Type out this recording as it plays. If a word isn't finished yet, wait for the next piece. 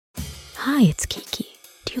Hi, it's Kiki.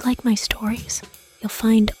 Do you like my stories? You'll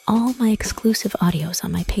find all my exclusive audios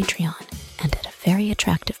on my Patreon and at a very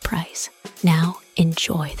attractive price. Now,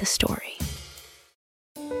 enjoy the story.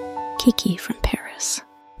 Kiki from Paris,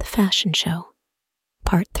 the fashion show.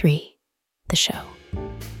 Part 3, the show.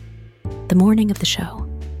 The morning of the show,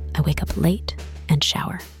 I wake up late and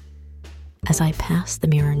shower. As I pass the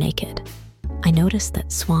mirror naked, I notice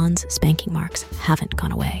that Swan's spanking marks haven't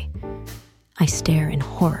gone away. I stare in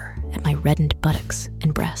horror at my reddened buttocks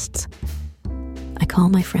and breasts. I call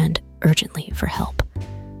my friend urgently for help.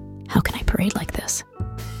 How can I parade like this?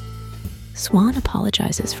 Swan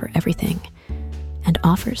apologizes for everything and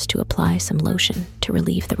offers to apply some lotion to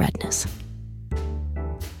relieve the redness.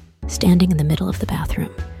 Standing in the middle of the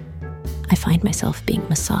bathroom, I find myself being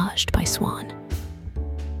massaged by Swan,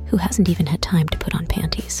 who hasn't even had time to put on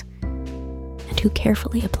panties, and who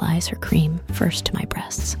carefully applies her cream first to my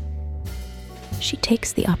breasts. She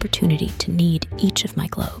takes the opportunity to knead each of my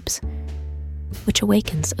globes, which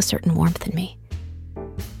awakens a certain warmth in me.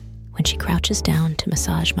 When she crouches down to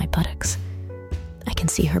massage my buttocks, I can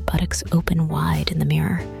see her buttocks open wide in the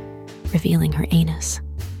mirror, revealing her anus.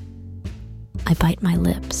 I bite my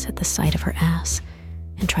lips at the sight of her ass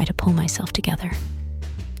and try to pull myself together.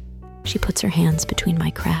 She puts her hands between my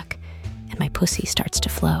crack and my pussy starts to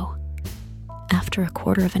flow. After a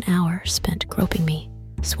quarter of an hour spent groping me,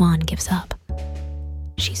 Swan gives up.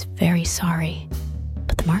 She's very sorry,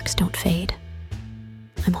 but the marks don't fade.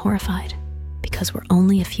 I'm horrified because we're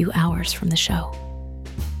only a few hours from the show.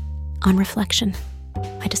 On reflection,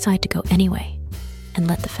 I decide to go anyway and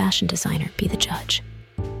let the fashion designer be the judge.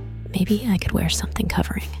 Maybe I could wear something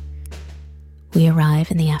covering. We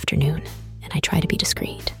arrive in the afternoon and I try to be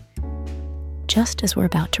discreet. Just as we're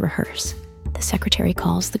about to rehearse, the secretary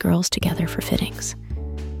calls the girls together for fittings.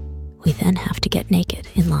 We then have to get naked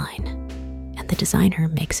in line, and the designer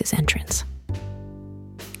makes his entrance.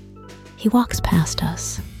 He walks past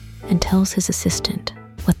us and tells his assistant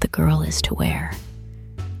what the girl is to wear.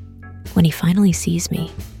 When he finally sees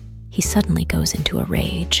me, he suddenly goes into a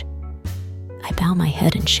rage. I bow my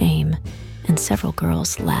head in shame, and several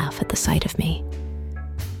girls laugh at the sight of me.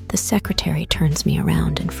 The secretary turns me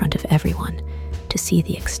around in front of everyone to see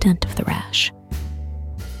the extent of the rash.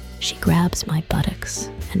 She grabs my buttocks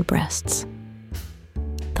and breasts.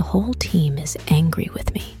 The whole team is angry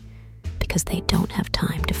with me because they don't have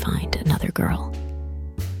time to find another girl.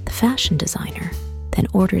 The fashion designer then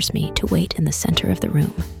orders me to wait in the center of the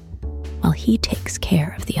room while he takes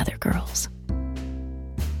care of the other girls.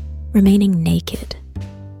 Remaining naked,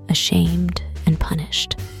 ashamed and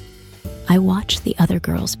punished, I watch the other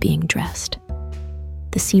girls being dressed,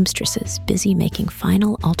 the seamstresses busy making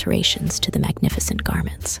final alterations to the magnificent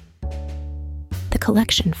garments. The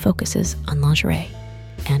collection focuses on lingerie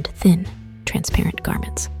and thin, transparent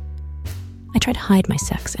garments. I try to hide my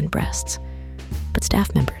sex and breasts, but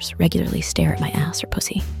staff members regularly stare at my ass or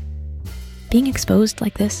pussy. Being exposed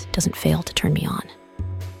like this doesn't fail to turn me on.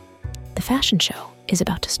 The fashion show is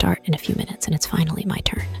about to start in a few minutes and it's finally my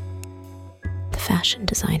turn. The fashion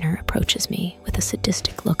designer approaches me with a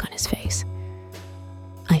sadistic look on his face.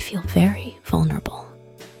 I feel very vulnerable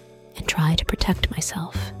and try to protect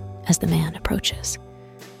myself as the man approaches.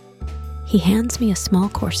 He hands me a small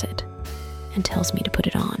corset and tells me to put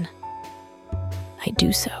it on. I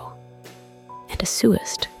do so, and a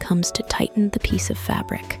suist comes to tighten the piece of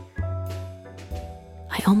fabric.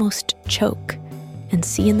 I almost choke and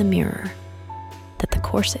see in the mirror that the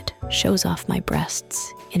corset shows off my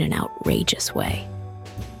breasts in an outrageous way.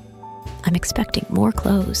 I'm expecting more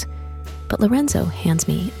clothes, but Lorenzo hands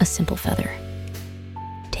me a simple feather.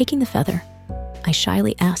 Taking the feather, I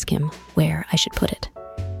shyly ask him where I should put it.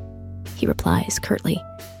 He replies curtly,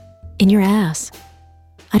 "In your ass."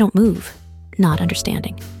 I don't move, not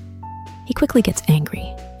understanding. He quickly gets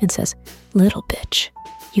angry and says, "Little bitch,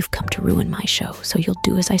 you've come to ruin my show, so you'll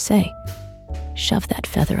do as I say. Shove that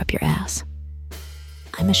feather up your ass."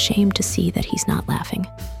 I'm ashamed to see that he's not laughing,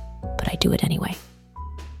 but I do it anyway.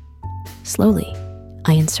 Slowly,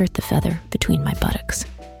 I insert the feather between my buttocks.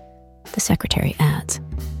 The secretary adds,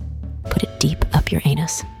 "Put it deep up your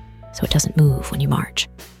anus so it doesn't move when you march."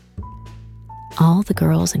 All the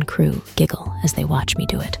girls and crew giggle as they watch me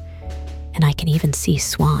do it, and I can even see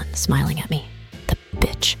Swan smiling at me. The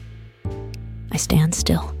bitch. I stand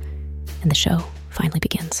still, and the show finally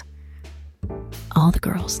begins. All the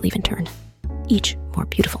girls leave in turn, each more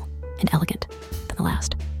beautiful and elegant than the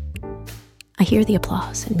last. I hear the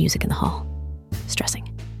applause and music in the hall,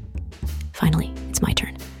 stressing. Finally, it's my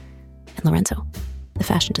turn, and Lorenzo, the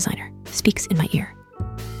fashion designer, speaks in my ear,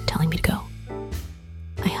 telling me to go.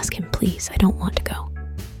 I ask him, please, I don't want to go.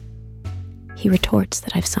 He retorts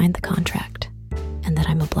that I've signed the contract and that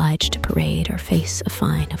I'm obliged to parade or face a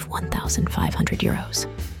fine of 1,500 euros.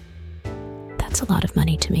 That's a lot of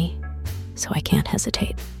money to me, so I can't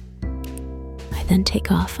hesitate. I then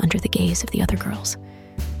take off under the gaze of the other girls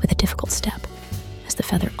with a difficult step as the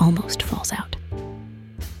feather almost falls out.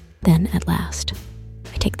 Then, at last,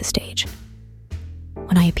 I take the stage.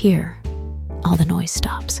 When I appear, all the noise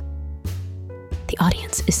stops. The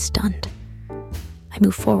audience is stunned. I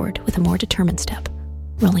move forward with a more determined step,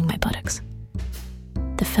 rolling my buttocks.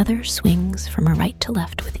 The feather swings from right to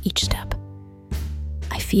left with each step.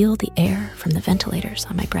 I feel the air from the ventilators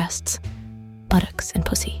on my breasts, buttocks, and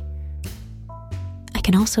pussy. I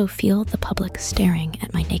can also feel the public staring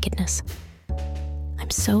at my nakedness. I'm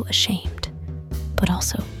so ashamed, but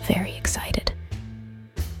also very excited.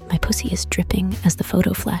 My pussy is dripping as the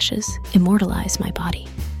photo flashes immortalize my body.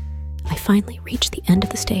 I finally reach the end of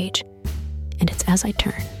the stage, and it's as I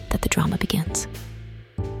turn that the drama begins.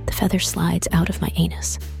 The feather slides out of my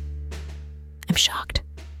anus. I'm shocked.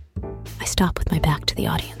 I stop with my back to the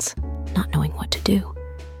audience, not knowing what to do.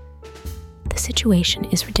 The situation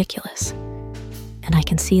is ridiculous, and I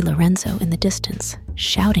can see Lorenzo in the distance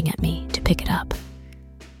shouting at me to pick it up.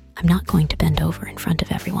 I'm not going to bend over in front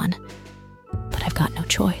of everyone, but I've got no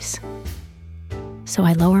choice. So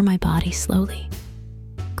I lower my body slowly,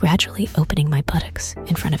 gradually opening my buttocks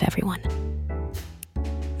in front of everyone.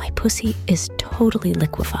 My pussy is totally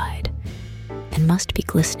liquefied and must be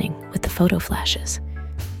glistening with the photo flashes,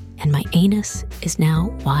 and my anus is now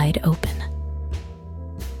wide open.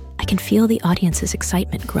 I can feel the audience's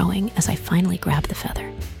excitement growing as I finally grab the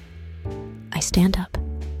feather. I stand up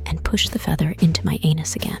and push the feather into my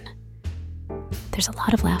anus again. There's a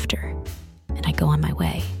lot of laughter, and I go on my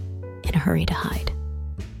way in a hurry to hide.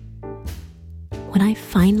 When I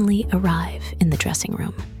finally arrive in the dressing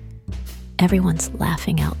room, everyone's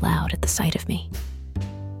laughing out loud at the sight of me.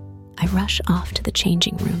 I rush off to the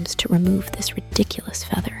changing rooms to remove this ridiculous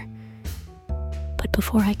feather. But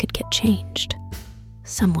before I could get changed,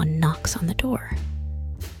 someone knocks on the door.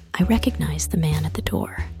 I recognize the man at the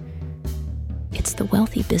door. It's the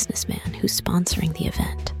wealthy businessman who's sponsoring the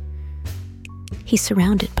event. He's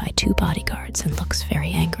surrounded by 2 bodyguards and looks very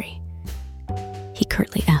angry. He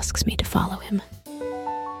curtly asks me to follow him.